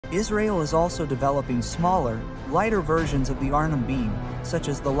Israel is also developing smaller, lighter versions of the Arnam Beam, such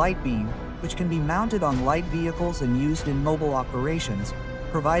as the Light Beam, which can be mounted on light vehicles and used in mobile operations,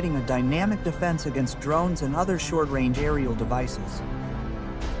 providing a dynamic defense against drones and other short-range aerial devices.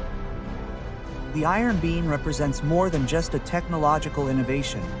 The Iron Beam represents more than just a technological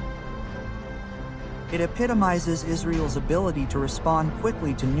innovation. It epitomizes Israel's ability to respond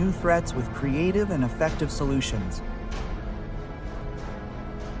quickly to new threats with creative and effective solutions.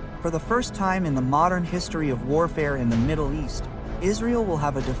 For the first time in the modern history of warfare in the Middle East, Israel will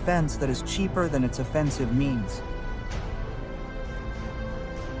have a defense that is cheaper than its offensive means.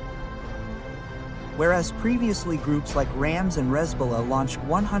 Whereas previously groups like Rams and Resbola launched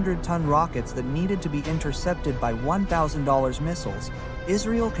 100-ton rockets that needed to be intercepted by $1,000 missiles,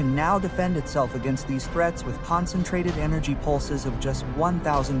 Israel can now defend itself against these threats with concentrated energy pulses of just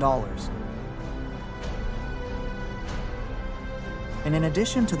 $1,000. And in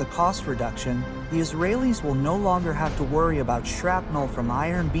addition to the cost reduction, the Israelis will no longer have to worry about shrapnel from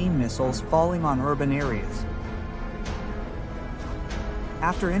Iron Beam missiles falling on urban areas.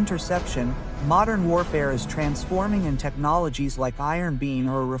 After interception, modern warfare is transforming, and technologies like Iron Beam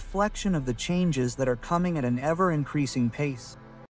are a reflection of the changes that are coming at an ever-increasing pace.